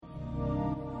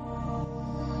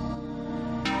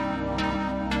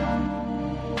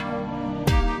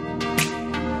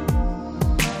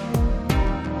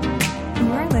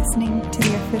listening to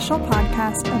the official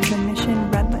podcast of the Mission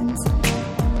Redlands.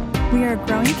 We are a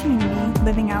growing community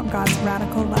living out God's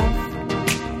radical love.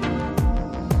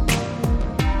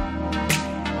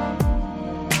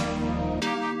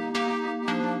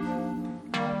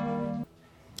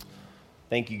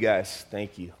 Thank you, guys.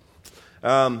 Thank you.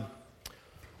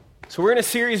 So we're in a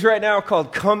series right now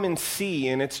called Come and See,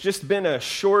 and it's just been a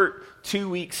short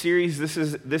 2-week series. This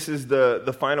is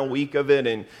the final week of it,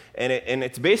 and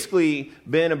it's basically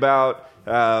been about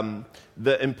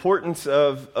the importance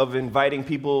of inviting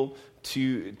people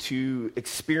to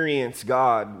experience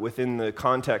God within the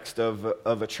context of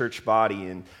a church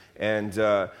body, and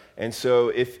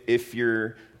so if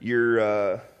you're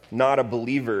not a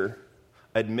believer,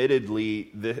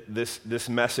 admittedly, this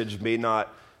message may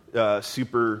not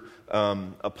super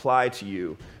apply to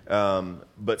you.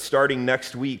 But starting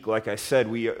next week, like I said,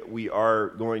 we are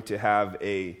going to have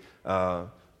a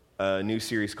new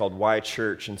series called Why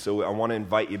Church, and so I want to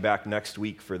invite you back next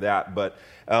week for that. But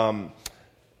in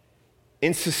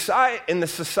the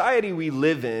society we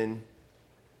live in,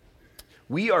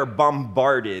 we are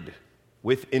bombarded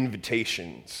with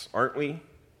invitations, aren't we?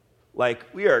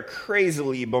 Like, we are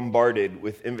crazily bombarded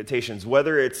with invitations,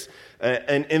 whether it's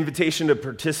an invitation to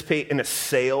participate in a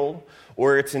sale,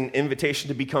 or it's an invitation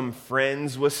to become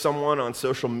friends with someone on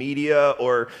social media,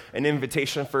 or an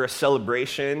invitation for a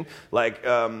celebration. Like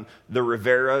the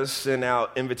Riveras sent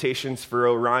out invitations for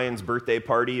Orion's birthday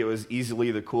party. It was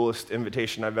easily the coolest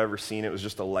invitation I've ever seen. It was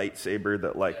just a lightsaber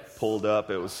that pulled up.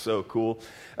 It was so cool.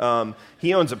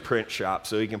 He owns a print shop,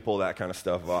 so he can pull that kind of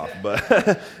stuff off.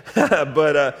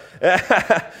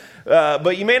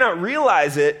 But you may not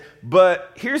realize it,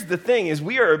 but here's the thing, is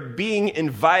we are being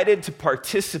invited to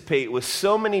participate with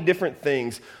so many different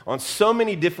things on so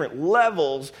many different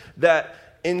levels that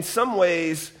in some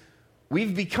ways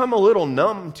we've become a little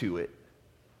numb to it.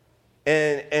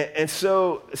 And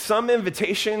so some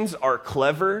invitations are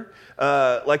clever,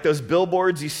 like those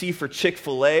billboards you see for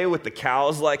Chick-fil-A with the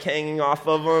cows hanging off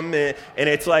of them, and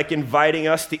it's inviting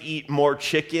us to eat more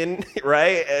chicken,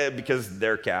 right? Because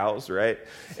they're cows, right?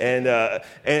 And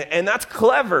that's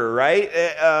clever, right?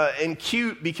 And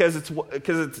cute because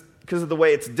of the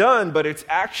way it's done, but it's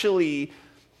actually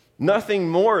nothing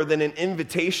more than an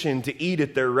invitation to eat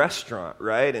at their restaurant,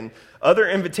 right? And other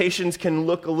invitations can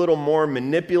look a little more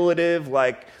manipulative,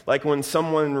 like when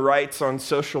someone writes on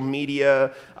social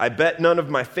media, "I bet none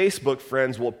of my Facebook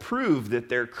friends will prove that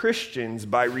they're Christians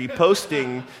by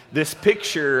reposting this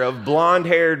picture of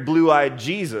blonde-haired, blue-eyed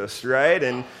Jesus," right?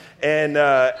 And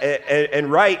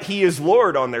write "He is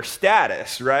Lord" on their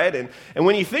status, right? And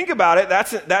when you think about it,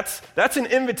 that's an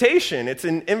invitation. It's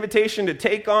an invitation to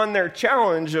take on their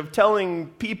challenge of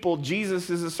telling people Jesus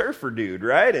is a surfer dude,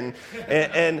 right?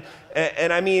 And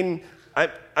I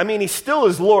mean, he still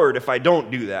is Lord if I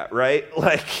don't do that, right?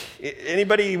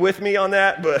 Anybody with me on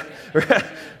that?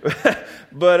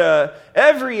 But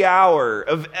every hour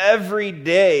of every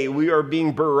day, we are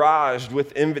being barraged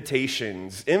with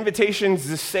invitations. Invitations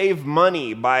to save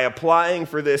money by applying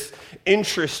for this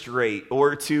interest rate,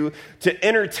 or to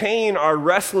entertain our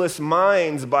restless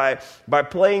minds by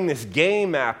playing this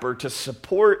game app, or to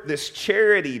support this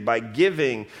charity by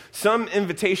giving. Some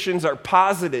invitations are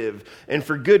positive and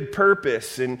for good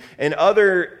purpose, and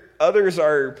others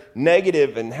are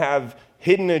negative and have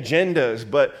hidden agendas.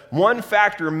 But one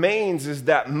fact remains is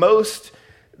that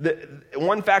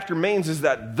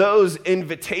those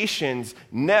invitations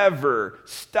never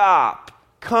stop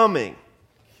coming.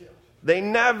 They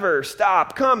never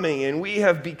stop coming, and we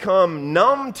have become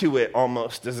numb to it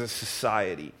almost as a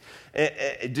society.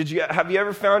 Have you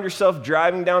ever found yourself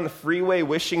driving down the freeway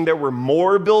wishing there were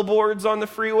more billboards on the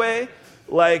freeway?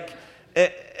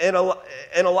 And a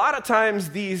lot of times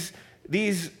these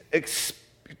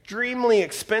extremely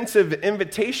expensive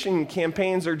invitation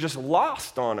campaigns are just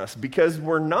lost on us because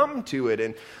we're numb to it.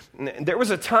 And there was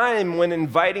a time when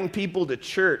inviting people to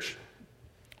church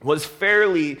was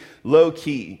fairly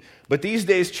low-key. But these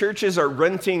days, churches are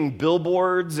renting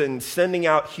billboards and sending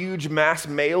out huge mass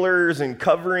mailers and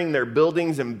covering their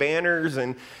buildings and banners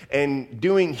and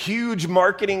doing huge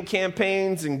marketing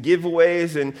campaigns and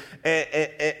giveaways and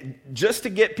just to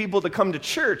get people to come to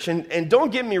church. And don't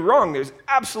get me wrong, there's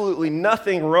absolutely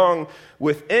nothing wrong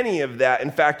with any of that. In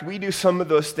fact, we do some of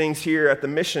those things here at the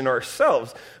Mission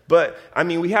ourselves. But,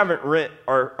 we haven't rent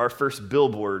our first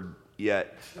billboard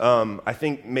yet. I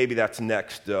think maybe that's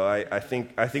next, though. I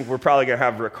think we're probably going to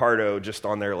have Ricardo just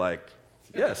on there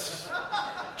yes,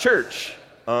 church,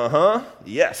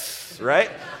 yes,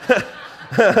 right?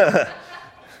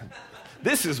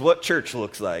 This is what church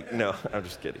looks like. No, I'm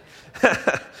just kidding.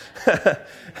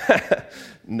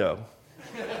 No.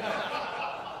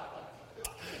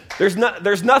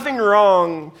 There's nothing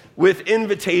wrong with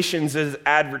invitations as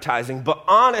advertising, but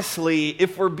honestly,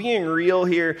 if we're being real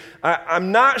here,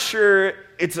 I'm not sure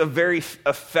it's a very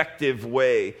effective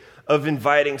way of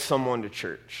inviting someone to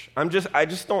church. I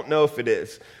just don't know if it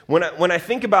is. When I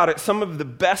think about it, some of the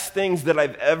best things that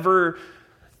I've ever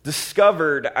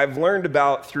discovered, I've learned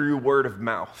about through word of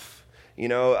mouth. You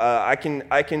know, I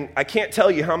can't tell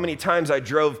you how many times I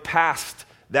drove past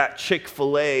that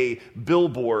Chick-fil-A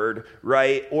billboard,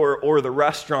 right, or the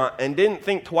restaurant, and didn't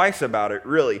think twice about it,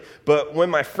 really. But when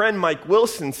my friend Mike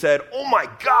Wilson said, "Oh my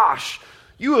gosh,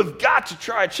 you have got to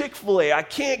try Chick-fil-A. I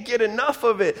can't get enough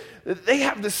of it. They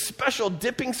have this special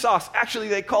dipping sauce. Actually,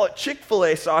 they call it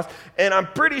Chick-fil-A sauce, and I'm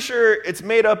pretty sure it's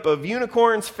made up of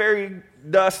unicorns, fairy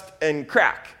dust, and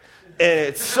crack. And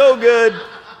it's so good,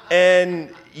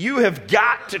 and you have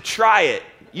got to try it.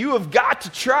 You have got to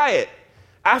try it."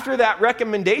 After that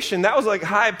recommendation, that was like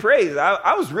high praise.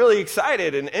 I was really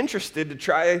excited and interested to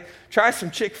try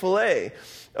some Chick-fil-A.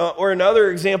 Or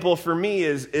another example for me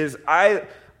is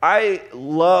I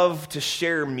love to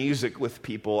share music with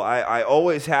people. I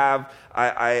always have.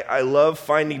 I love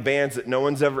finding bands that no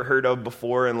one's ever heard of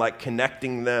before and like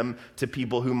connecting them to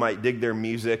people who might dig their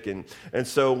music. And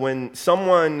so when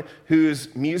someone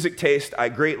whose music taste I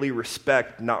greatly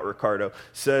respect, not Ricardo,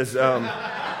 says,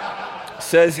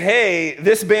 "Hey,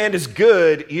 this band is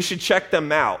good, you should check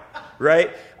them out," right?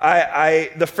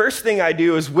 The first thing I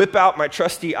do is whip out my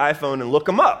trusty iPhone and look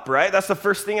them up, right? That's the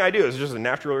first thing I do. It's just a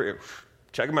natural,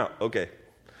 check them out, okay,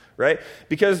 right?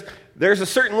 Because there's a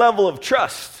certain level of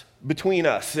trust between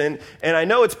us. And I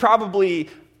know it's probably,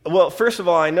 well, first of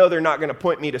all, I know they're not going to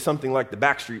point me to something like the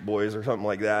Backstreet Boys or something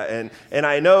like that. And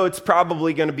I know it's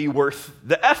probably going to be worth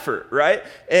the effort, right?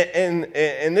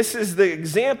 And this is the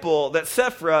example that's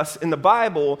set for us in the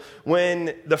Bible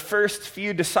when the first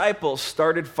few disciples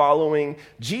started following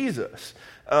Jesus.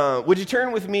 Would you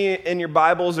turn with me in your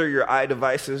Bibles or your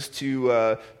iDevices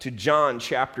to John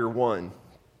chapter 1?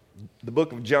 The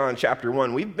book of John chapter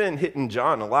 1. We've been hitting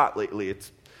John a lot lately.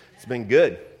 It's been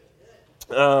good.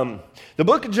 The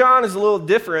book of John is a little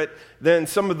different than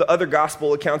some of the other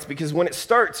gospel accounts because when it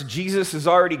starts, Jesus has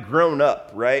already grown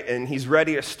up, right? And he's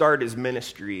ready to start his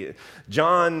ministry.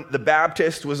 John the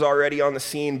Baptist was already on the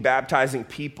scene baptizing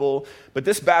people, but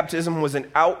this baptism was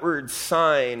an outward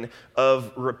sign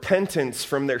of repentance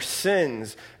from their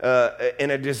sins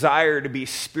and a desire to be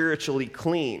spiritually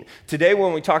clean. Today,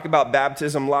 when we talk about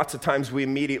baptism, lots of times we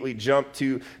immediately jump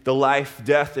to the life,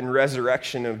 death, and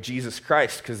resurrection of Jesus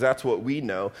Christ because that's what we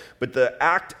know. But the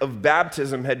act of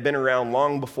baptism had been around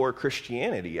long before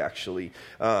Christianity, actually.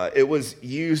 It was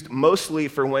used mostly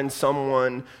for when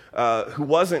someone who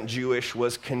wasn't Jewish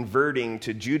was converting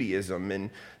to Judaism. And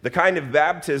the kind of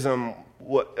baptism,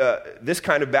 this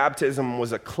kind of baptism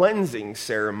was a cleansing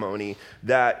ceremony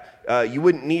that you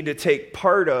wouldn't need to take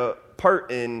part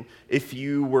in if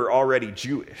you were already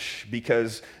Jewish,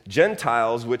 because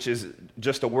Gentiles, which is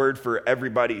just a word for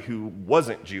everybody who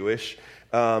wasn't Jewish,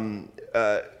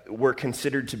 were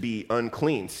considered to be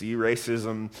unclean. See,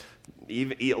 racism,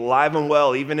 even, alive and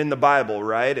well, even in the Bible,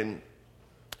 right? And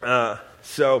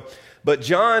but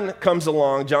John comes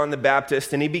along, John the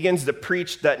Baptist, and he begins to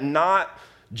preach that not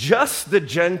just the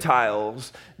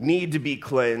Gentiles need to be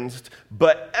cleansed,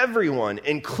 but everyone,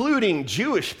 including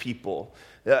Jewish people.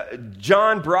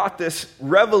 John brought this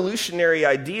revolutionary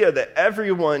idea that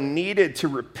everyone needed to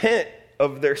repent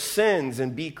of their sins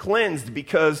and be cleansed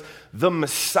because the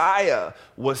Messiah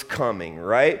was coming,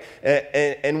 right?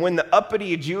 And when the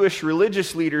uppity Jewish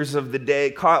religious leaders of the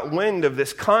day caught wind of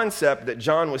this concept that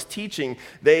John was teaching,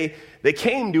 they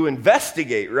came to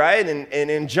investigate, right?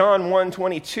 And in John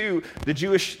 1:22, the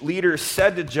Jewish leaders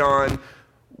said to John,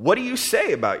 "What do you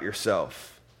say about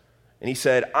yourself?" And he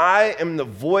said, "I am the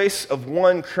voice of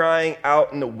one crying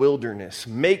out in the wilderness,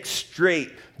 make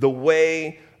straight the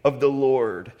way of the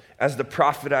Lord, as the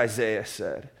prophet Isaiah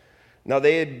said." Now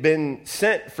they had been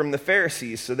sent from the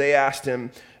Pharisees, so they asked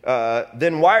him,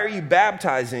 "Then why are you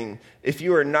baptizing if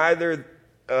you are neither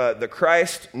the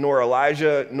Christ, nor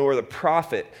Elijah, nor the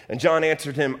prophet?" And John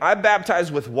answered him, "I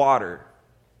baptize with water,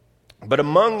 but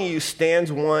among you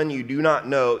stands one you do not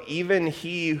know, even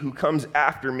he who comes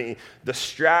after me, the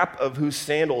strap of whose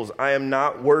sandals I am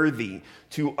not worthy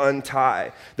to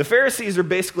untie." The Pharisees are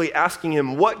basically asking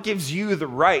him, what gives you the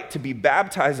right to be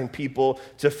baptizing people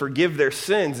to forgive their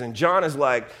sins? And John is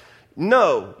like,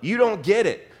 no, you don't get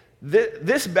it.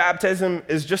 This baptism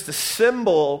is just a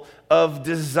symbol of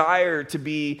desire to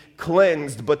be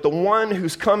cleansed, but the one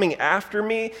who's coming after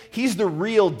me, he's the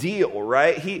real deal,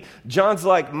 right? John's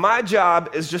like, my job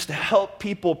is just to help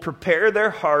people prepare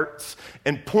their hearts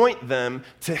and point them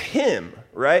to him.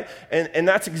 right? And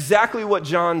that's exactly what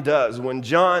John does. When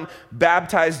John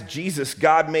baptized Jesus,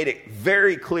 God made it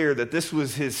very clear that this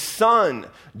was his son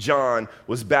John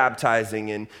was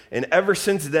baptizing. And ever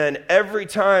since then, every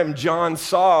time John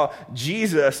saw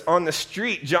Jesus on the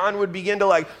street, John would begin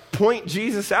to point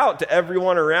Jesus out to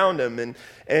everyone around him.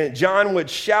 And John would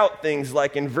shout things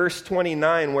like in verse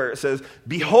 29 where it says,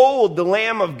 "Behold the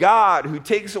Lamb of God who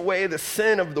takes away the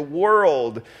sin of the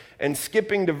world." And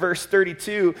skipping to verse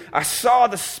 32, "I saw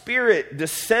the Spirit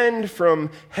descend from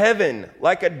heaven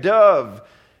like a dove.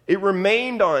 It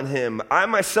remained on him. I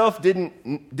myself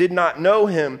did not know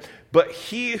him, but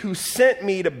he who sent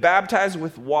me to baptize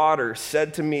with water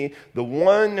said to me, 'The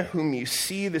one whom you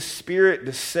see the Spirit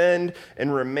descend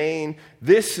and remain,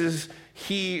 this is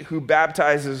he who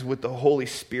baptizes with the Holy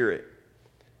Spirit.'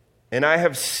 And I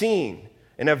have seen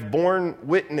and have borne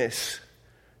witness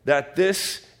that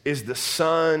this is the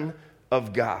Son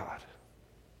of God."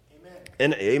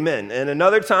 Amen. And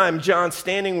another time, John's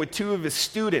standing with two of his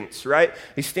students, right?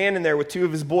 He's standing there with two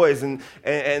of his boys, and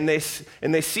they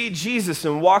see Jesus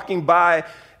and walking by,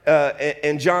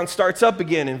 and John starts up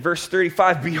again in verse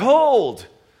 35, "Behold,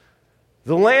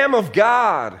 the Lamb of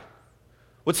God."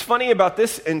 What's funny about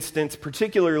this instance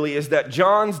particularly is that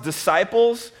John's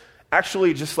disciples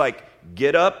actually just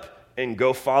get up and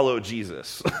go follow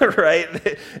Jesus, right?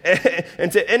 And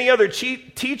to any other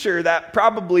teacher, that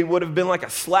probably would have been like a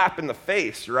slap in the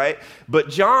face, right? But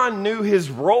John knew his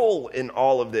role in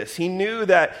all of this. He knew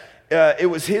that it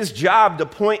was his job to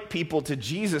point people to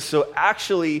Jesus. So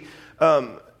actually,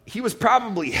 he was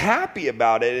probably happy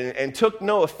about it and took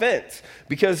no offense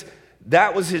because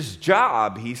that was his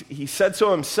job. He said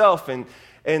so himself.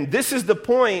 And this is the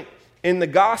point in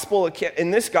this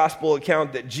gospel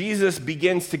account that Jesus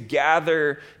begins to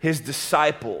gather his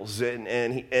disciples,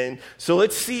 and so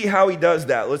let's see how he does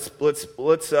that. Let's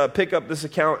pick up this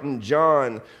account in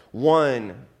John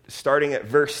 1, starting at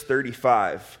verse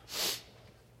 35.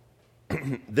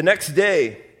 "The next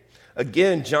day,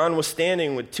 again, John was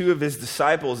standing with two of his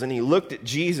disciples, and he looked at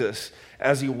Jesus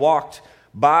as he walked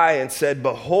by and said,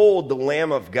 'Behold, the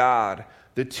Lamb of God.'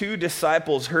 The two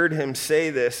disciples heard him say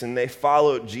this, and they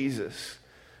followed Jesus.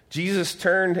 Jesus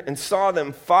turned and saw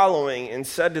them following and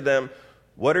said to them,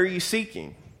 'What are you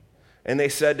seeking?' And they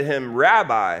said to him,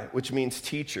 'Rabbi,' which means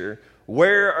teacher,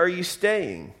 'where are you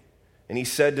staying?' And he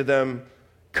said to them,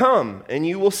 'Come, and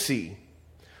you will see.'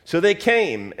 So they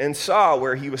came and saw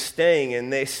where he was staying,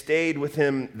 and they stayed with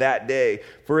him that day,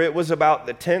 for it was about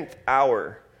the 10th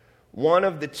hour. One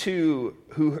of the two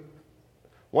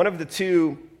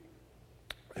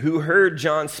who heard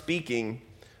John speak and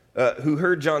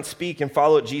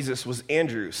followed Jesus was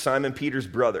Andrew, Simon Peter's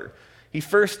brother. He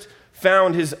first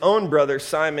found his own brother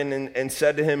Simon and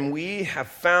said to him, 'We have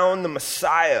found the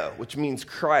Messiah,' which means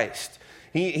Christ.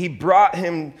 He brought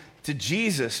him to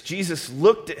Jesus. Jesus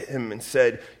looked at him and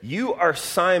said, 'You are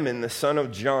Simon, the son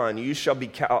of John. You shall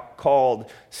be called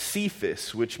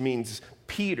Cephas,' which means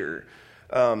Peter.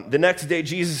 The next day,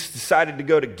 Jesus decided to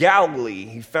go to Galilee.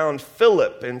 He found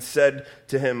Philip and said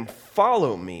to him,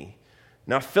 'Follow me.'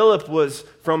 Now, Philip was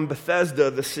from Bethsaida,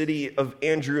 the city of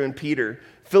Andrew and Peter.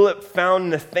 Philip found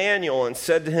Nathanael and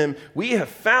said to him, 'We have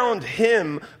found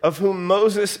him of whom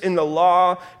Moses in the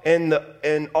law and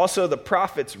also the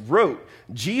prophets wrote,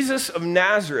 Jesus of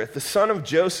Nazareth, the son of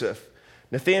Joseph.'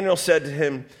 Nathanael said to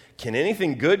him, 'Can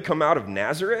anything good come out of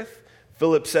Nazareth?'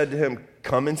 Philip said to him,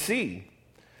 'Come and see.'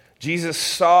 Jesus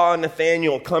saw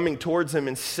Nathanael coming towards him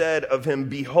and said of him,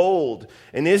 'Behold,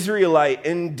 an Israelite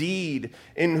indeed,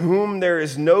 in whom there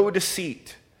is no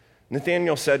deceit.'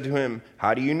 Nathanael said to him,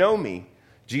 'How do you know me?'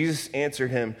 Jesus answered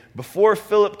him, 'Before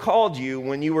Philip called you,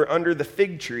 when you were under the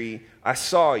fig tree, I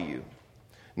saw you.'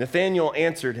 Nathanael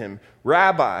answered him,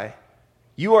 'Rabbi,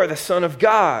 you are the Son of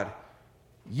God.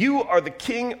 You are the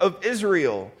King of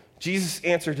Israel.' Jesus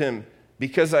answered him,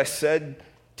 'Because I said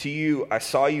to you, I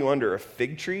saw you under a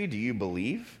fig tree, do you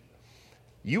believe?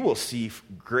 You will see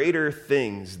greater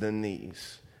things than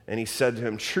these.' And he said to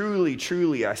him, 'Truly,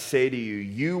 truly, I say to you,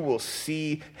 you will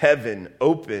see heaven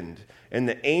opened and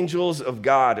the angels of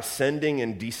God ascending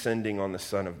and descending on the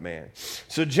Son of Man.'"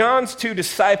 So John's two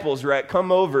disciples, right,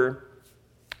 come over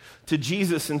to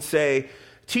Jesus and say,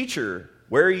 "Teacher,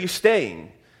 where are you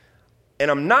staying?" And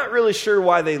I'm not really sure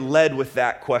why they led with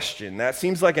that question. That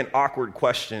seems like an awkward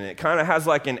question. It kind of has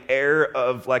like an air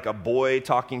of like a boy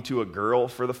talking to a girl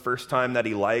for the first time that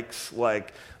he likes.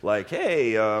 Like,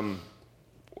 "Hey,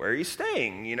 where are you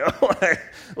staying? You know,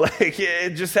 like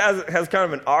it just has kind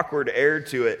of an awkward air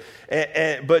to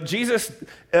it. But Jesus,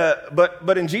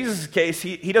 but in Jesus' case,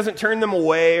 he doesn't turn them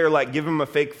away or like give them a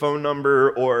fake phone number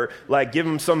or like give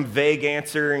them some vague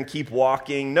answer and keep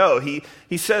walking. No, he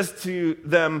says to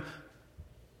them,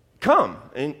 come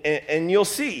and you'll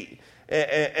see.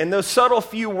 And those subtle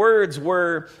few words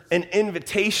were an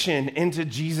invitation into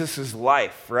Jesus'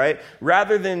 life, right?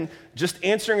 Rather than just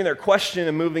answering their question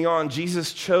and moving on,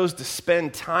 Jesus chose to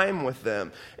spend time with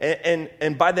them.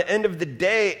 And by the end of the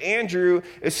day, Andrew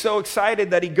is so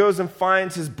excited that he goes and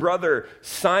finds his brother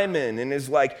Simon and is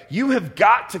like, you have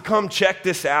got to come check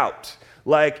this out.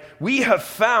 Like, we have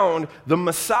found the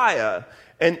Messiah.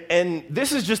 And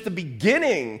this is just the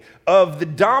beginning of the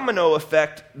domino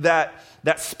effect that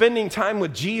spending time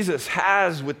with Jesus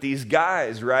has with these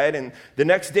guys, right? And the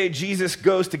next day, Jesus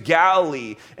goes to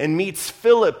Galilee and meets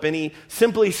Philip, and he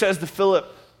simply says to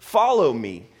Philip, follow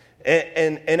me.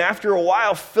 And after a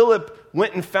while, Philip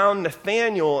went and found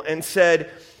Nathanael and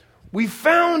said, we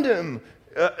found him,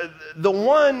 the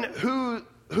one who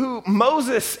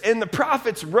Moses and the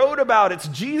prophets wrote about. It's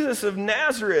Jesus of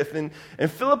Nazareth.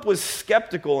 And Philip was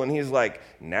skeptical, and he's like,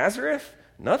 Nazareth?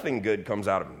 Nothing good comes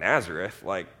out of Nazareth.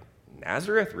 Like,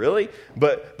 Nazareth, really?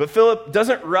 But Philip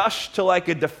doesn't rush to like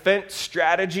a defense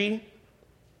strategy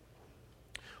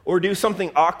or do something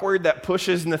awkward that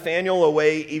pushes Nathanael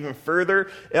away even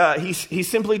further. He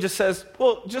simply just says,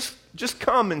 well, just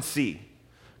come and see.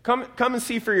 Come and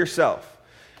see for yourself.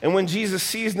 And when Jesus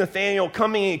sees Nathanael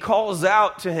coming, he calls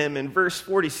out to him in verse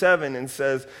 47 and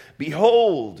says,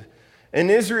 behold,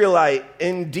 an Israelite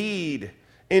indeed,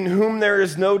 in whom there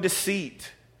is no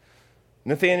deceit.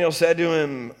 Nathanael said to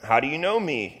him, how do you know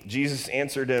me? Jesus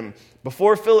answered him,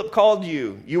 before Philip called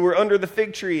you, you were under the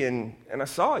fig tree and I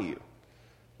saw you.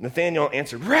 Nathanael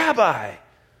answered, Rabbi,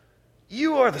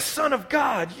 you are the Son of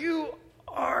God. You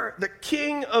are the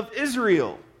King of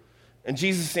Israel. And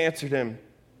Jesus answered him,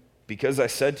 because I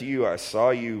said to you, I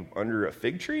saw you under a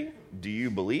fig tree, do you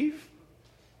believe?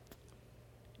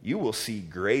 You will see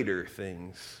greater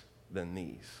things than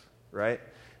these, right?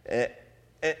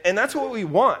 And that's what we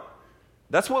want.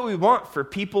 That's what we want for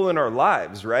people in our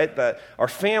lives, right? That our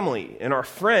family and our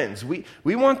friends, we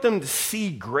want them to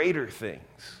see greater things.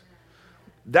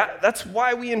 That's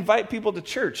why we invite people to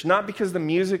church, not because the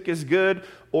music is good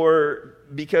or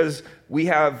because we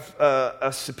have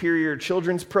a superior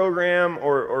children's program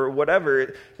or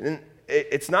whatever.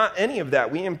 It's not any of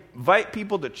that. We invite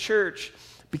people to church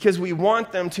because we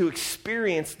want them to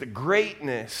experience the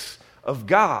greatness of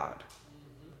God.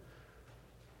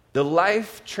 The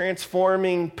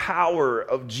life-transforming power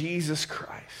of Jesus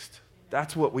Christ.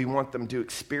 That's what we want them to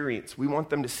experience. We want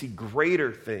them to see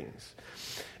greater things.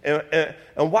 And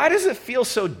why does it feel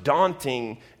so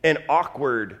daunting and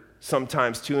awkward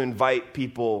sometimes to invite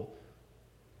people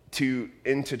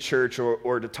into church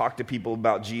or to talk to people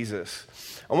about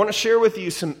Jesus? I want to share with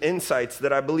you some insights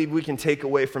that I believe we can take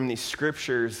away from these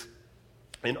scriptures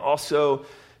and also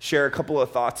share a couple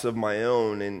of thoughts of my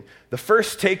own. And the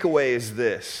first takeaway is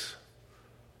this.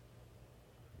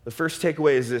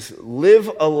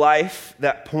 Live a life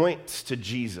that points to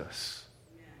Jesus.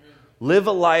 Live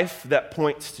a life that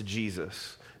points to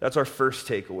Jesus. That's our first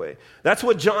takeaway. That's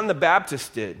what John the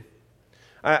Baptist did.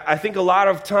 I think a lot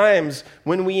of times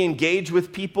when we engage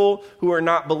with people who are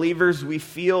not believers, we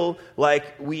feel like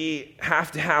we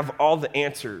have to have all the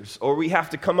answers or we have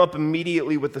to come up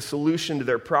immediately with a solution to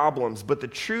their problems. But the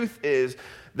truth is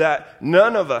that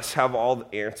none of us have all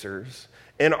the answers.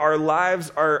 And our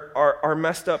lives are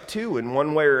messed up too in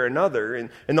one way or another.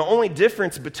 And the only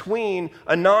difference between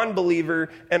a non-believer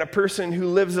and a person who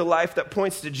lives a life that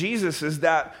points to Jesus is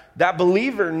that that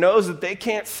believer knows that they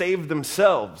can't save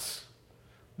themselves.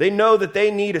 They know that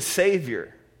they need a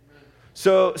Savior.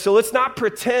 So let's not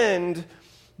pretend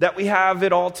that we have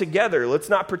it all together. Let's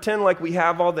not pretend like we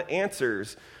have all the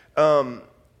answers.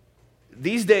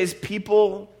 These days,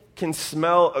 people can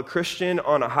smell a Christian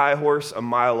on a high horse a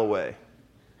mile away.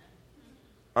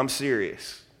 I'm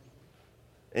serious.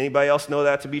 Anybody else know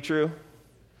that to be true?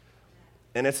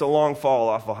 And it's a long fall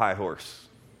off a high horse.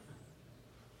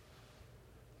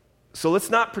 So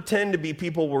let's not pretend to be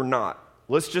people we're not.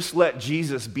 Let's just let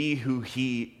Jesus be who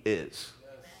he is.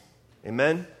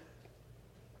 Amen?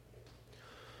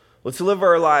 Let's live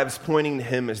our lives pointing to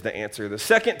him as the answer. The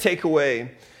second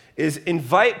takeaway is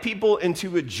invite people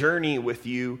into a journey with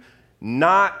you,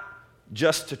 not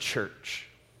just to church.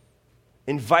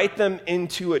 Invite them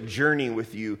into a journey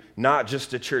with you, not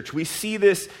just to church. We see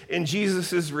this in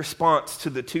Jesus' response to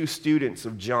the two students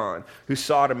of John who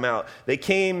sought him out. They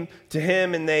came to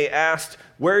him and they asked,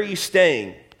 "Where are you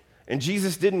staying?" And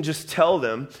Jesus didn't just tell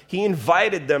them, he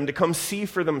invited them to come see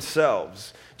for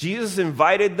themselves. Jesus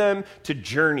invited them to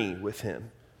journey with him.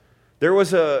 There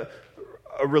was a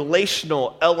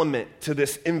relational element to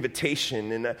this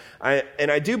invitation.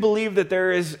 And I do believe that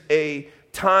there is a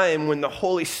time when the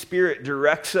Holy Spirit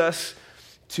directs us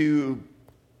to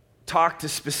talk to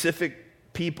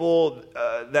specific people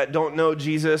that don't know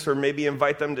Jesus, or maybe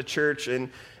invite them to church.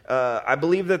 And I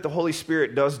believe that the Holy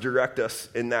Spirit does direct us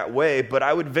in that way, but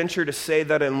I would venture to say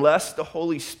that unless the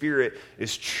Holy Spirit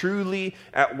is truly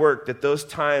at work, that those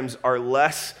times are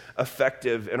less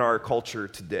effective in our culture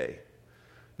today.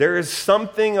 There is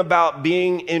something about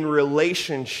being in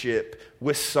relationship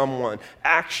with someone,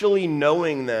 actually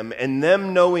knowing them and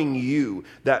them knowing you,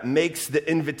 that makes the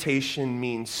invitation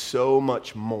mean so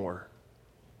much more.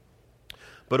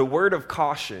 But a word of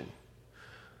caution: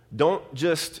 don't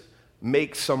just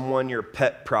make someone your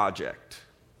pet project,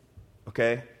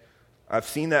 okay? I've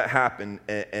seen that happen,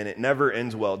 and it never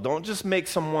ends well. Don't just make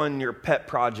someone your pet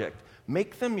project.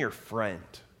 Make them your friend.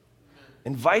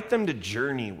 Invite them to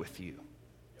journey with you.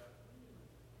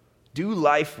 Do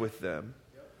life with them.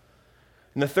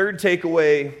 And the third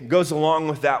takeaway goes along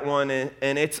with that one,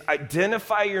 and it's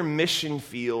identify your mission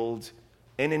field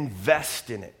and invest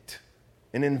in it.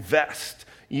 And invest.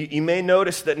 You may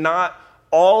notice that not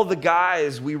all the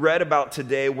guys we read about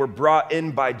today were brought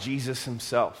in by Jesus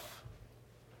himself.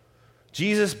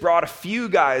 Jesus brought a few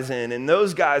guys in, and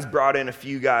those guys brought in a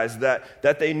few guys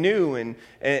that they knew.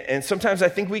 And sometimes I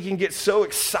think we can get so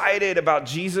excited about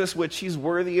Jesus, which he's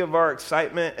worthy of our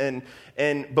excitement,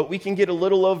 but we can get a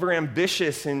little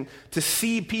overambitious and to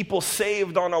see people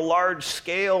saved on a large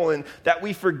scale, and that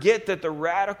we forget that the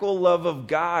radical love of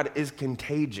God is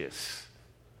contagious.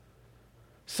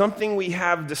 Something we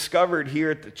have discovered here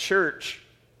at the church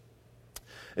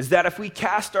is that if we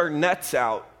cast our nets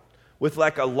out with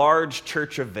like a large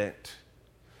church event,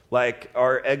 like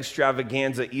our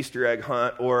extravaganza Easter egg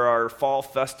hunt or our fall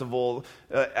festival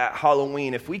at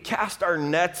Halloween, if we cast our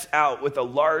nets out with a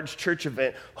large church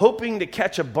event, hoping to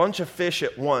catch a bunch of fish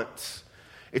at once,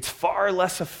 it's far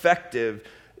less effective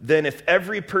than if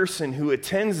every person who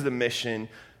attends the mission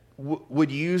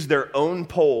would use their own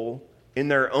pole in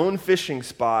their own fishing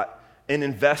spot and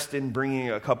invest in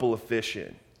bringing a couple of fish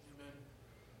in.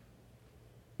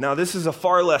 Now, this is a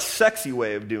far less sexy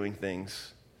way of doing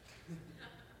things,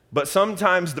 but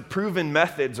sometimes the proven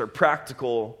methods are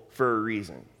practical for a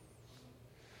reason.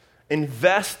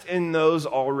 Invest in those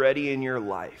already in your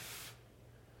life.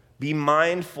 Be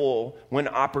mindful when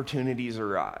opportunities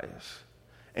arise,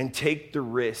 and take the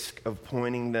risk of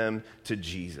pointing them to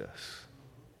Jesus.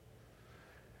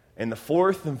 And the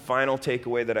fourth and final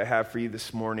takeaway that I have for you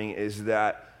this morning is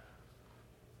that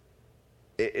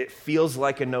it feels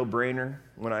like a no-brainer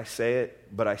when I say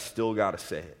it, but I still got to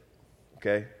say it,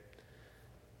 okay?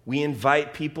 We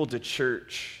invite people to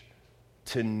church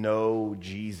to know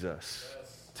Jesus,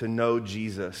 to know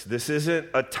Jesus. This isn't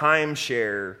a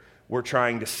timeshare we're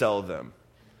trying to sell them.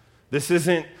 This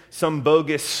isn't some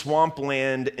bogus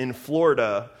swampland in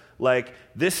Florida. Like,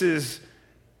 this isn't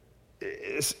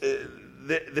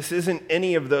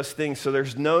any of those things, so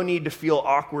there's no need to feel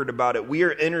awkward about it. We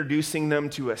are introducing them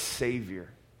to a Savior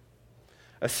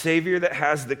that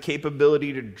has the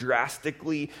capability to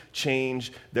drastically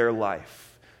change their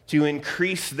life, to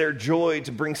increase their joy,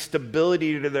 to bring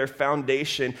stability to their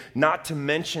foundation, not to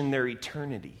mention their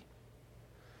eternity.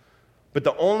 But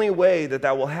the only way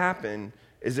that will happen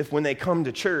is if when they come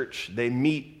to church, they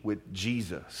meet with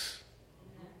Jesus,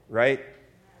 right?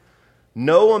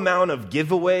 No amount of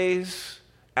giveaways,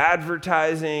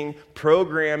 advertising,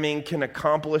 programming can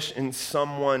accomplish in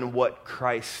someone what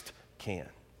Christ can.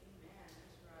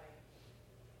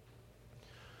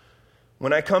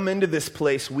 When I come into this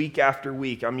place week after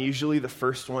week, I'm usually the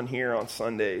first one here on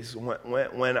Sundays.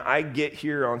 When I get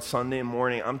here on Sunday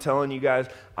morning, I'm telling you guys,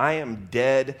 I am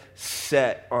dead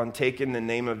set on taking the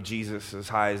name of Jesus as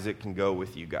high as it can go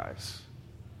with you guys.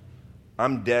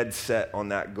 I'm dead set on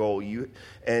that goal. You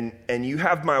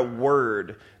have my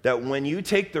word that when you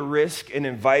take the risk and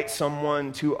invite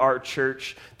someone to our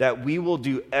church, that we will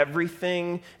do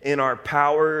everything in our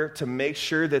power to make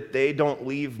sure that they don't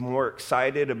leave more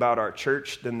excited about our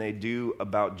church than they do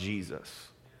about Jesus.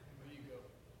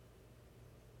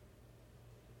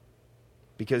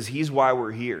 Because he's why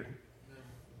we're here,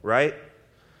 right?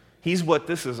 He's what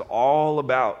this is all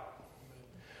about.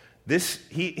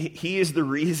 He is the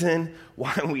reason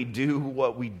why we do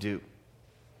what we do.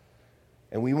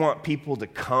 And we want people to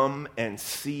come and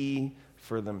see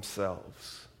for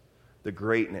themselves the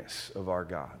greatness of our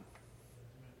God.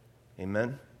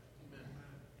 Amen?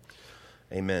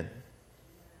 Amen.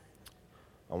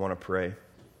 I want to pray.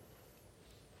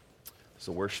 as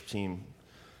the worship team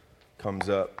comes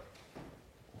up,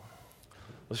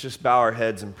 let's just bow our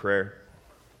heads in prayer.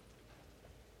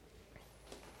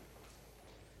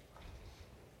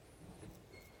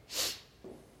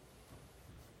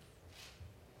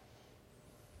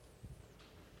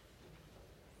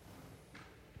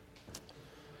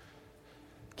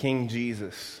 King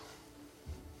Jesus,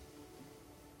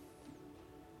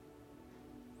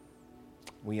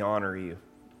 we honor you.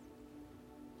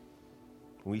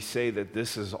 We say that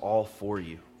this is all for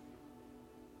you.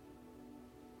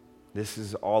 This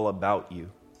is all about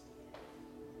you.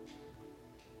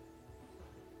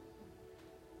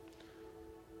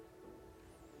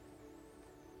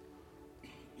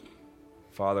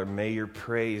 Father, may your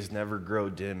praise never grow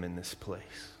dim in this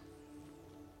place.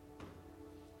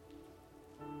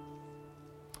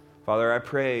 Father, I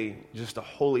pray just a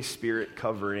Holy Spirit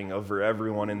covering over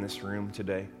everyone in this room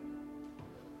today.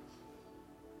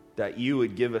 That you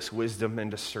would give us wisdom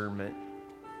and discernment.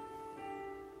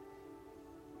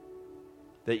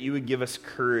 That you would give us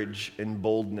courage and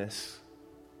boldness.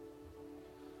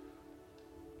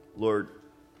 Lord,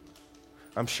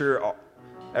 I'm sure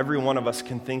every one of us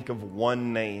can think of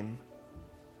one name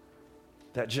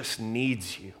that just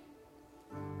needs you.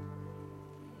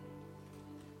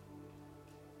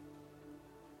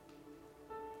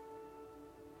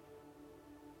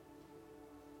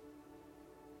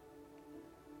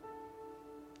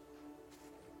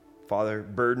 Father,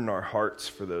 burden our hearts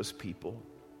for those people.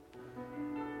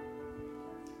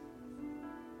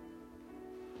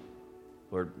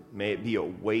 Lord, may it be a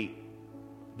weight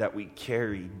that we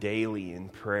carry daily in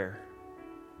prayer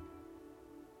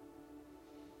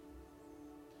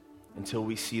until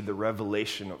we see the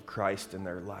revelation of Christ in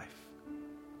their life.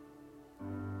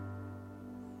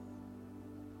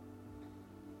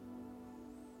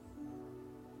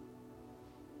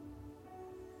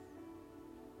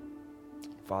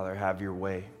 Father, have your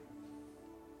way.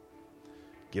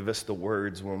 Give us the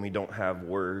words when we don't have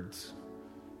words.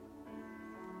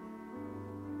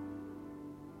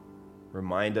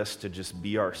 Remind us to just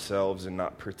be ourselves and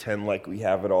not pretend like we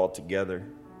have it all together.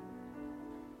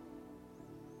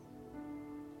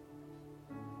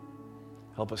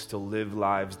 Help us to live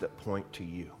lives that point to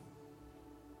you.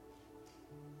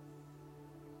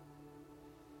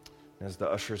 As the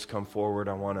ushers come forward,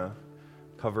 I want to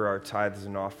cover our tithes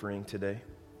and offering today.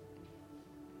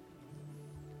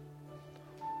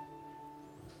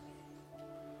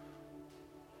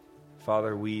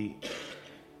 Father, we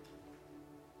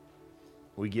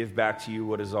give back to you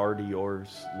what is already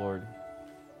yours, Lord.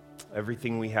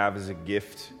 Everything we have is a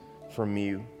gift from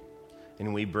you,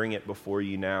 and we bring it before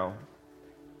you now.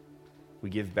 We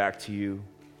give back to you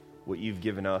what you've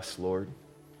given us, Lord.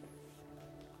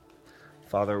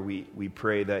 Father, we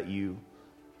pray that you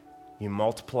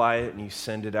multiply it and you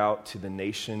send it out to the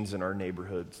nations and our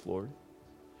neighborhoods, Lord.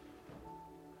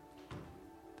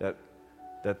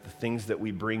 That the things that we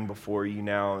bring before you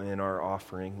now in our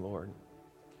offering, Lord,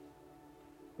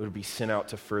 would be sent out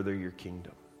to further your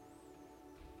kingdom.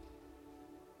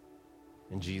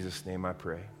 In Jesus' name I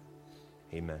pray.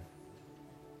 Amen.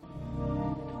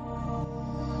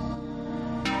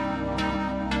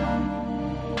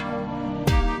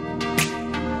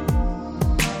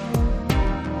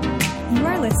 You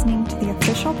are listening to the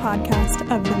official podcast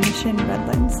of The Mission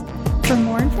Redlands. For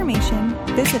more information,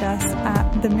 visit us at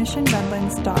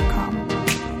themissionredlands.com.